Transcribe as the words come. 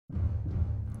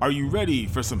Are you ready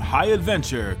for some high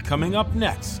adventure coming up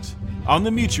next on the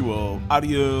Mutual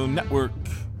Audio Network?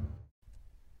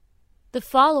 The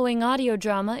following audio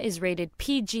drama is rated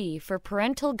PG for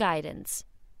parental guidance.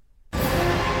 The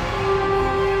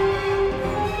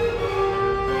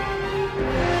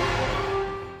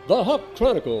Hawk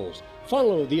Chronicles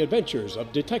follow the adventures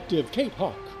of Detective Kate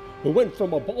Hawk, who went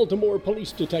from a Baltimore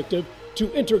police detective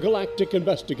to intergalactic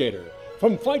investigator,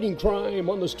 from fighting crime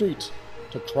on the streets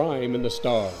to crime in the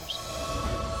stars.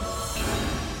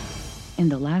 In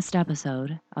the last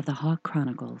episode of the Hawk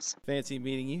Chronicles. Fancy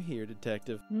meeting you here,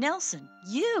 Detective. Nelson,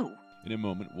 you! In a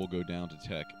moment, we'll go down to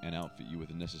tech and outfit you with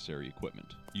the necessary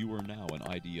equipment. You are now an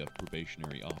IDF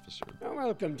probationary officer.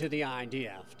 Welcome to the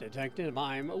IDF, Detective.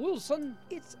 I'm Wilson.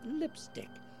 It's lipstick.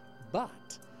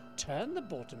 But turn the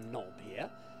bottom knob here,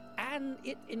 and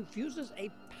it infuses a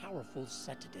powerful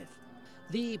sedative.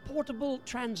 The portable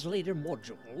translator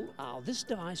module, this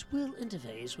device will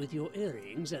interface with your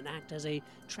earrings and act as a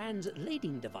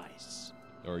translating device.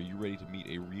 Are you ready to meet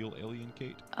a real alien,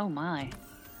 Kate? Oh my.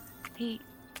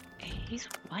 He's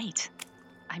white.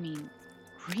 I mean,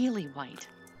 really white.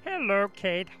 Hello,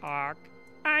 Kate Hawk.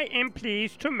 I am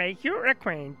pleased to make your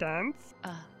acquaintance.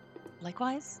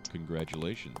 Likewise?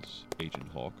 Congratulations, Agent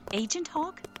Hawk. Agent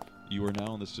Hawk? You are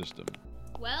now in the system.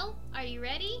 Well, are you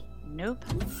ready? Nope.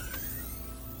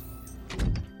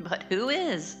 But who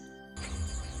is?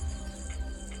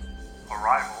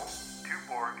 Arrival,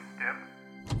 Tuborg Step.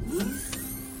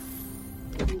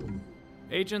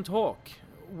 Agent Hawk,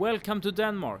 welcome to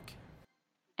Denmark.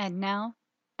 And now,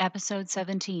 Episode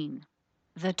 17,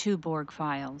 The Tuborg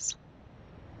Files.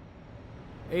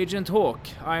 Agent Hawk,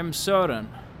 I'm Søren.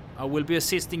 I will be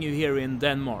assisting you here in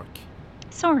Denmark.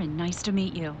 Soren, nice to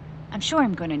meet you. I'm sure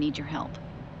I'm going to need your help.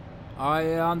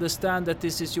 I understand that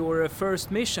this is your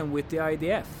first mission with the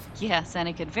IDF. Yes, and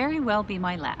it could very well be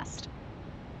my last.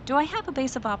 Do I have a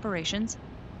base of operations?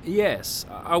 Yes,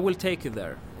 I will take you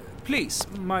there. Please,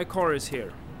 my car is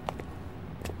here.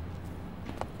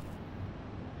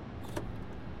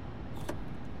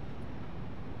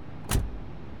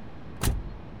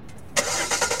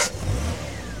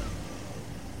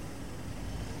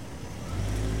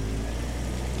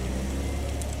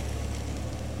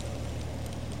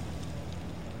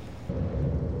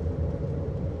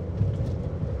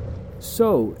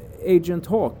 So, Agent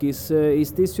Hawk, is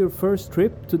this your first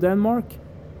trip to Denmark?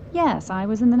 Yes, I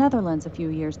was in the Netherlands a few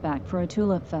years back for a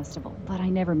tulip festival, but I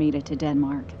never made it to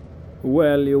Denmark.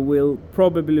 Well, you will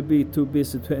probably be too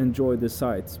busy to enjoy the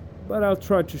sights, but I'll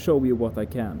try to show you what I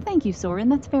can. Thank you, Soren,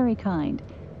 that's very kind.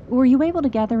 Were you able to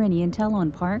gather any intel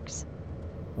on Parks?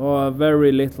 Oh,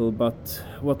 very little, but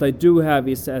what I do have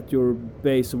is at your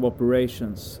base of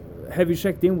operations. Have you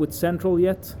checked in with Central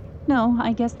yet? No,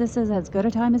 I guess this is as good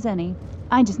a time as any.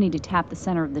 I just need to tap the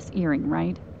center of this earring,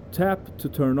 right? Tap to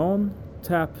turn on,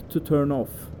 tap to turn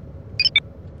off.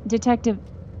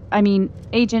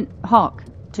 Agent Hawk,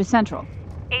 to Central.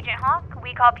 Agent Hawk,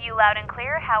 we copy you loud and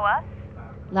clear. How us?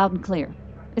 Loud and clear.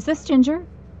 Is this Ginger?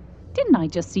 Didn't I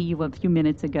just see you a few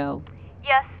minutes ago?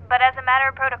 Yes, but as a matter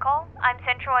of protocol, I'm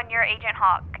Central and you're Agent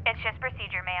Hawk. It's just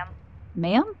procedure, ma'am.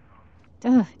 Ma'am?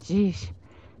 Ugh, jeez.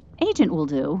 Agent will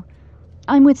do.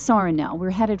 I'm with Soren now.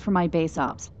 We're headed for my base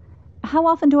ops. How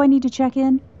often do I need to check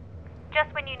in?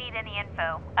 Just when you need any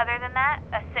info. Other than that,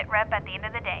 a sit rep at the end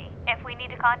of the day. If we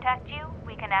need to contact you,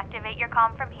 we can activate your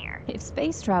comm from here. If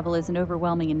space travel isn't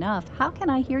overwhelming enough, how can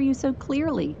I hear you so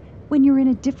clearly when you're in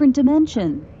a different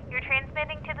dimension? You're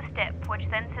transmitting to the STIP, which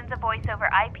then sends a voice over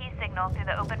IP signal through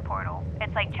the open portal.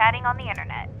 It's like chatting on the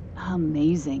internet.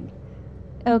 Amazing.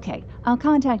 Okay, I'll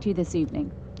contact you this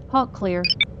evening. Hawk clear.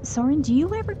 Soren, do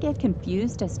you ever get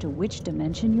confused as to which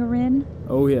dimension you're in?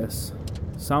 Oh yes.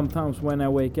 Sometimes when I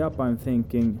wake up I'm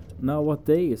thinking, now what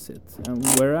day is it? And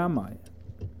where am I?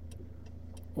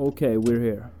 Okay, we're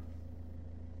here.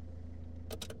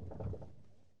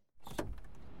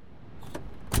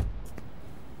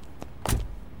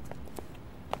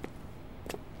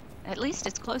 At least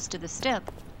it's close to the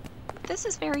STIP. This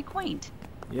is very quaint.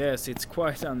 Yes, it's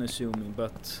quite unassuming,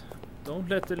 but don't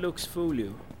let the looks fool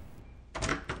you.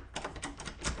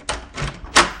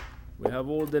 We have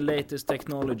all the latest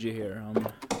technology here.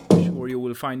 I'm sure you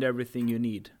will find everything you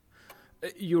need.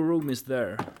 Your room is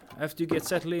there. After you get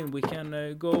settled in, we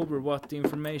can go over what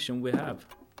information we have.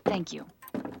 Thank you.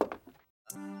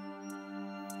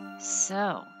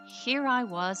 So, here I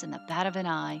was in the bat of an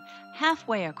eye,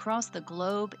 halfway across the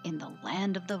globe in the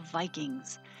land of the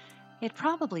Vikings. It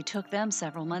probably took them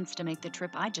several months to make the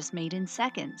trip I just made in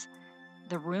seconds.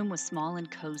 The room was small and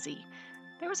cozy.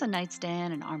 There was a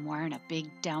nightstand, an armoire, and a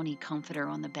big downy comforter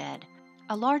on the bed.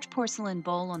 A large porcelain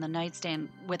bowl on the nightstand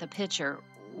with a pitcher,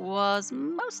 was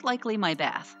most likely my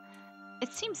bath.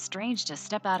 It seems strange to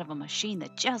step out of a machine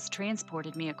that just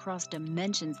transported me across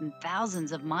dimensions and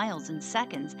thousands of miles in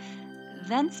seconds,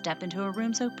 then step into a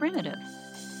room so primitive.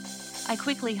 I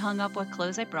quickly hung up what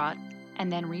clothes I brought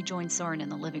and then rejoined Soren in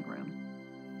the living room.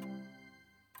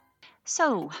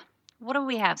 So, what do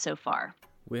we have so far?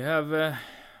 We have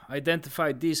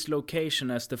identified this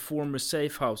location as the former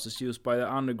safe houses used by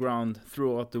the underground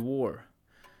throughout the war.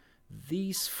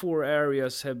 These 4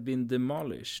 areas have been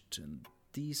demolished, and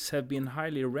these have been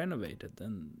highly renovated,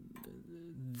 and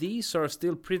these are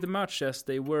still pretty much as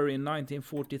they were in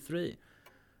 1943,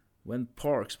 when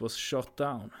Parks was shot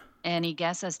down. Any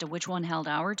guess as to which one held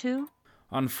our 2?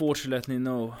 Unfortunately,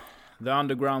 no. The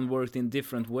underground worked in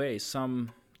different ways.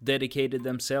 Some dedicated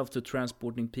themselves to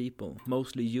transporting people,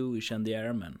 mostly Jewish and the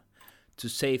airmen, to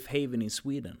safe haven in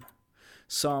Sweden.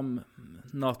 Some,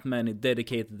 not many,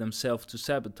 dedicated themselves to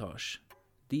sabotage.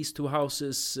 These 2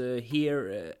 houses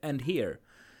here and here,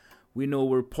 we know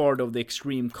were part of the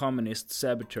extreme communist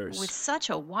saboteurs. With such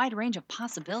a wide range of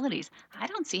possibilities, I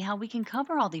don't see how we can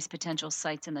cover all these potential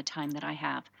sites in the time that I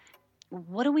have.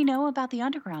 What do we know about the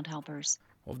underground helpers?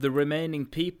 Of the remaining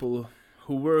people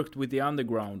who worked with the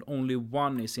underground, only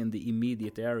one is in the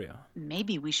immediate area.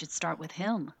 Maybe we should start with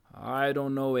him. I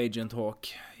don't know, Agent Hawk.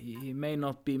 He may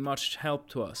not be much help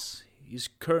to us. He's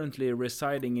currently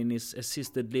residing in his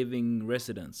assisted living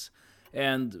residence.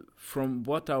 And from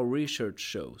what our research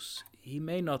shows, he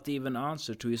may not even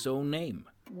answer to his own name.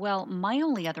 Well, my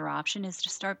only other option is to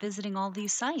start visiting all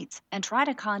these sites and try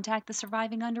to contact the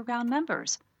surviving underground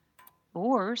members.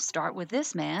 Or start with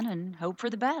this man and hope for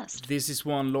the best. This is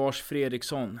one Lars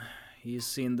Fredriksson.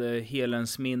 He's in the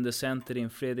Helens Minde Center in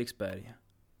Fredriksberg.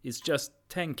 It's just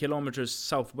 10 kilometers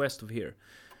southwest of here.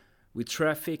 With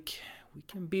traffic, we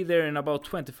can be there in about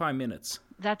 25 minutes.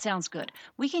 That sounds good.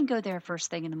 We can go there first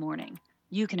thing in the morning.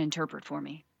 You can interpret for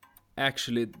me.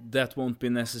 Actually, that won't be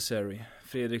necessary.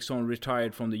 Fredriksson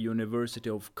retired from the University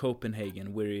of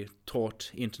Copenhagen, where he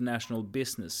taught international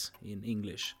business in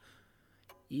English.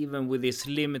 Even with his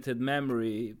limited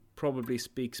memory, he probably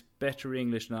speaks better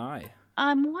English than I.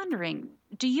 I'm wondering,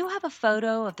 do you have a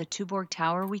photo of the Tuborg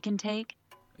Tower we can take?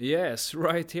 Yes,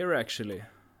 right here actually.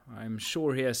 I'm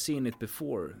sure he has seen it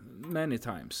before, many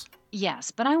times.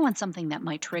 Yes, but I want something that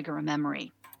might trigger a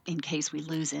memory, in case we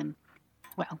lose him.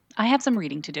 Well, I have some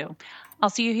reading to do. I'll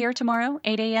see you here tomorrow,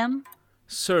 8 a.m.?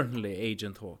 Certainly,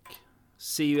 Agent Hawk.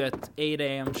 See you at 8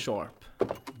 a.m. sharp.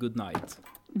 Good night.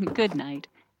 Good night.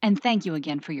 And thank you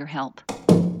again for your help.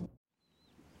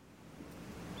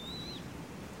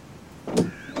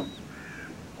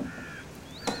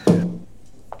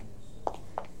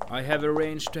 I have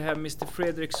arranged to have Mr.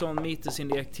 Fredriksson meet us in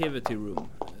the activity room.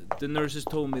 The nurses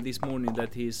told me this morning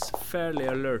that he is fairly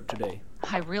alert today.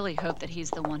 I really hope that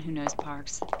he's the one who knows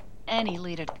Parks. Any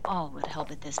lead at all would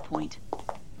help at this point.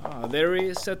 There he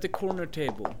is at the corner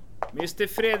table. Mr.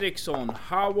 Fredriksson,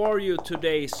 how are you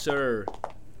today, sir?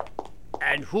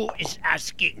 And who is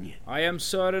asking? I am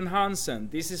Søren Hansen.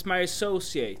 This is my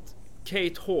associate,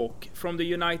 Kate Hawk, from the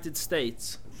United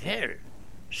States. Well,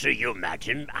 so you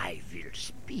imagine I will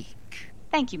speak.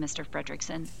 Thank you, Mr.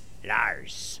 Fredriksson.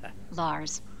 Lars.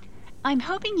 Lars. I'm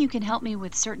hoping you can help me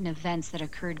with certain events that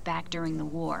occurred back during the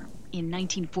war, in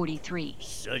 1943.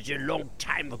 Such a long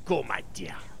time ago, my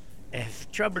dear. I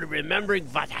have trouble remembering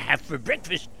what I have for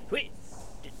breakfast. Wait,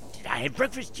 did I have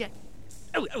breakfast yet?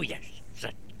 Oh yes,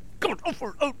 that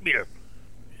god-awful oatmeal.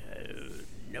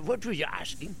 What were you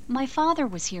asking? My father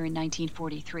was here in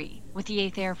 1943 with the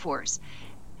 8th Air Force.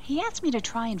 He asked me to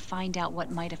try and find out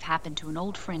what might have happened to an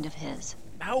old friend of his.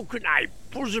 How can I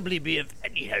possibly be of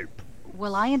any help?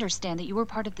 Well, I understand that you were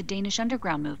part of the Danish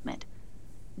underground movement.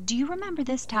 Do you remember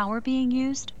this tower being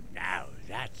used? Now,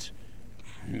 that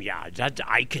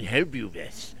I can help you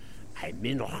with. I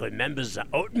may not remember the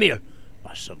oatmeal,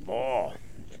 but the war,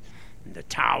 the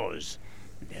towers,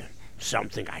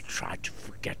 something I try to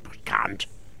forget but can't.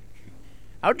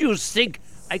 How do you think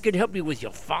I can help you with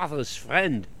your father's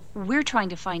friend? We're trying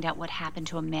to find out what happened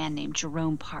to a man named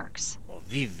Jerome Parks.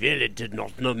 We really did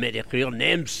not know many real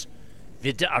names.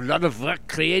 We did a lot of work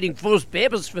creating false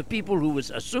papers for people who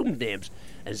was assumed names.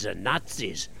 And the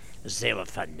Nazis, they were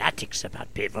fanatics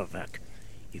about paperwork.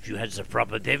 If you had the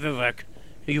proper paperwork,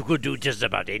 you could do just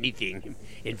about anything.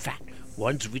 In fact,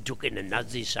 once we took in a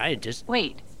Nazi scientist...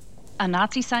 Wait, a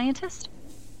Nazi scientist?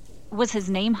 Was his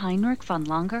name Heinrich von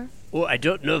Langer? Oh, I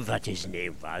don't know what his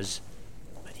name was,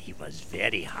 but he was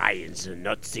very high in the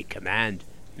Nazi command.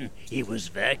 He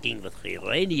was working with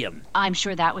uranium. I'm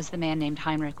sure that was the man named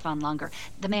Heinrich von Langer.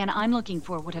 The man I'm looking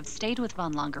for would have stayed with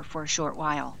von Langer for a short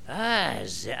while. Ah,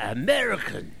 the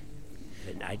American.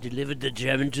 When I delivered the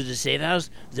German to the safe house,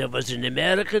 there was an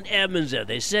American airman there.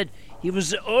 They said he was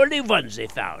the only one they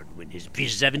found when his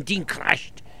P-17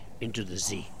 crashed into the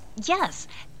sea. Yes,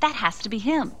 that has to be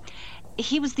him.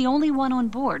 He was the only one on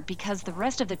board because the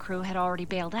rest of the crew had already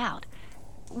bailed out.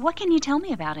 What can you tell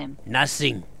me about him?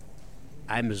 Nothing.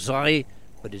 I'm sorry,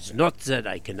 but it's not that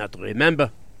I cannot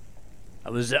remember. I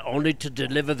was there only to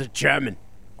deliver the German.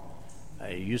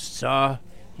 I saw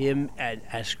him and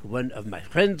asked one of my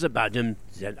friends about him,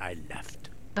 then I left.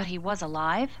 But he was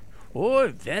alive? Oh,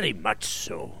 very much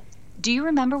so. Do you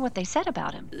remember what they said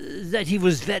about him? That he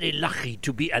was very lucky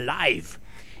to be alive.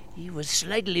 He was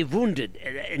slightly wounded,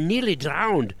 nearly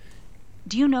drowned.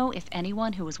 Do you know if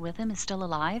anyone who was with him is still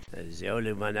alive? The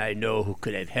only one I know who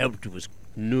could have helped was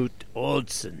Knut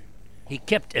Olsen. He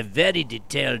kept a very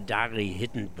detailed diary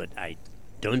hidden, but I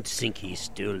don't think he'll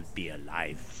still be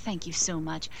alive. Thank you so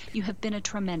much. You have been a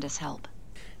tremendous help.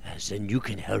 Then you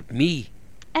can help me.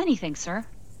 Anything, sir.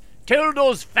 Tell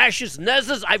those fascist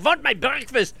nurses I want my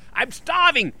breakfast. I'm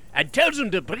starving. And tell them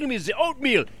to bring me the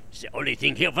oatmeal. It's the only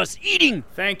thing here worth eating.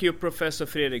 Thank you, Professor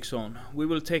Fredriksson. We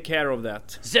will take care of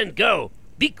that. Then go.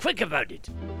 Be quick about it.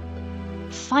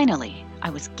 Finally, I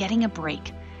was getting a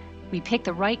break. We picked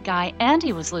the right guy, and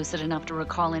he was lucid enough to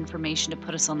recall information to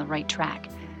put us on the right track.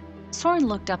 Soren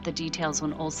looked up the details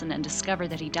on Olsen and discovered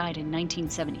that he died in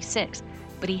 1976,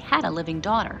 but he had a living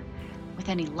daughter. With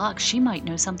any luck, she might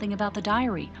know something about the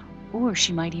diary, or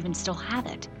she might even still have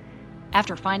it.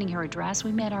 After finding her address,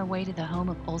 we made our way to the home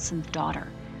of Olsen's daughter.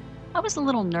 I was a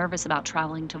little nervous about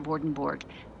traveling to Vordenborg.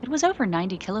 It was over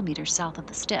 90 kilometers south of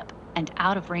the Stip, and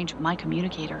out of range of my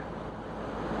communicator.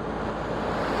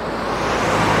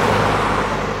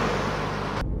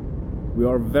 We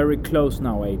are very close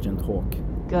now, Agent Hawk.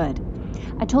 Good.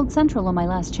 I told Central on my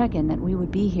last check-in that we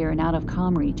would be here and out of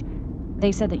comm reach.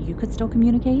 They said that you could still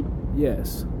communicate?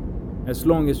 Yes, as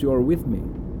long as you are with me.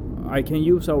 I can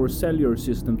use our cellular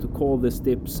system to call the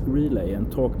Stip's relay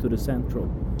and talk to the Central.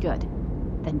 Good.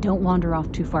 Then don't wander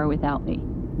off too far without me.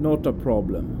 Not a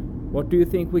problem. What do you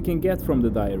think we can get from the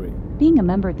diary? Being a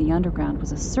member of the Underground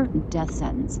was a certain death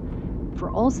sentence. For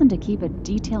Olsen to keep a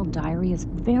detailed diary is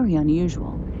very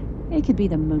unusual. It could be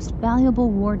the most valuable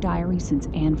war diary since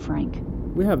Anne Frank.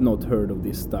 We have not heard of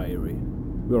this diary.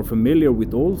 We are familiar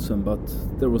with Olsen, but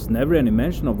there was never any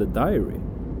mention of the diary.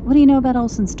 What do you know about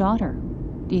Olsen's daughter?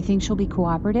 Do you think she'll be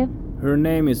cooperative? Her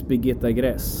name is Birgitta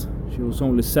Gress. She was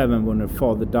only 7 when her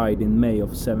father died in May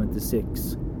of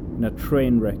 76 in a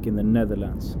train wreck in the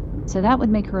Netherlands. So that would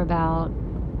make her about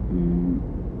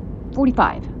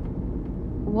 45.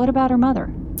 What about her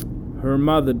mother? Her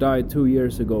mother died 2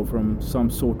 years ago from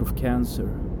some sort of cancer.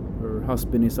 Her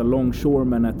husband is a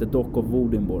longshoreman at the dock of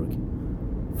Vordenborg.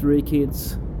 3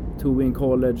 kids, 2 in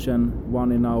college and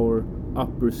 1 in our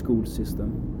upper school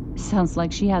system. Sounds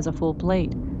like she has a full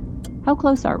plate. How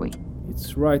close are we?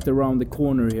 It's right around the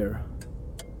corner here.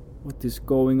 What is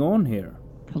going on here?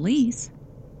 Police?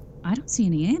 I don't see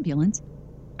any ambulance.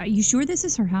 Are you sure this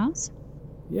is her house?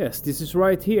 Yes, this is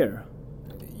right here.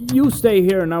 You stay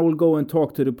here and I will go and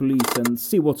talk to the police and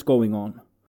see what's going on.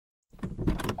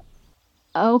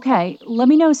 Okay, let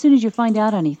me know as soon as you find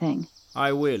out anything.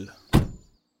 I will.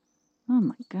 Oh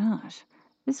my gosh,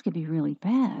 this could be really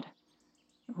bad.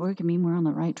 Or it could mean we're on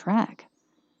the right track.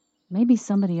 Maybe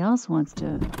somebody else wants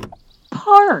to...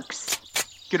 Parks!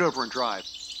 Get over and drive.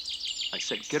 I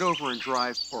said get over and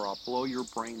drive or I'll blow your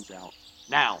brains out.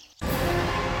 Now!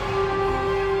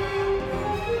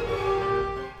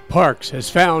 Parks has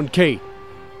found Kate.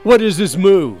 What is his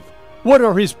move? What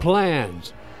are his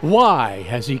plans? Why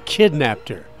has he kidnapped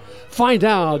her? Find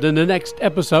out in the next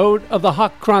episode of the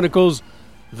Hawk Chronicles,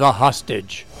 The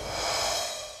Hostage.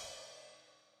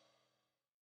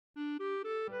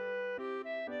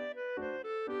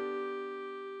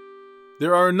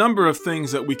 There are a number of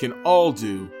things that we can all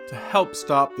do to help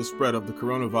stop the spread of the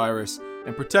coronavirus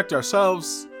and protect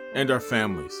ourselves and our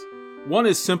families. One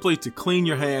is simply to clean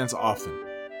your hands often.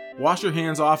 Wash your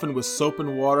hands often with soap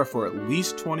and water for at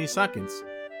least 20 seconds,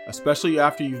 especially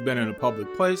after you've been in a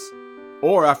public place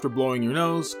or after blowing your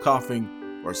nose,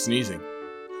 coughing, or sneezing.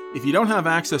 If you don't have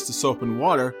access to soap and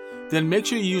water, then make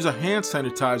sure you use a hand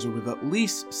sanitizer with at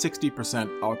least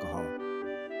 60% alcohol.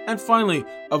 And finally,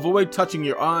 avoid touching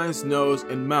your eyes, nose,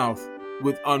 and mouth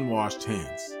with unwashed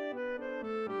hands.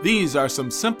 These are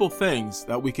some simple things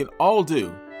that we can all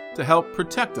do to help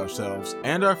protect ourselves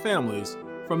and our families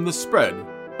from the spread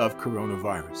of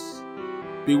coronavirus.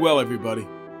 Be well, everybody.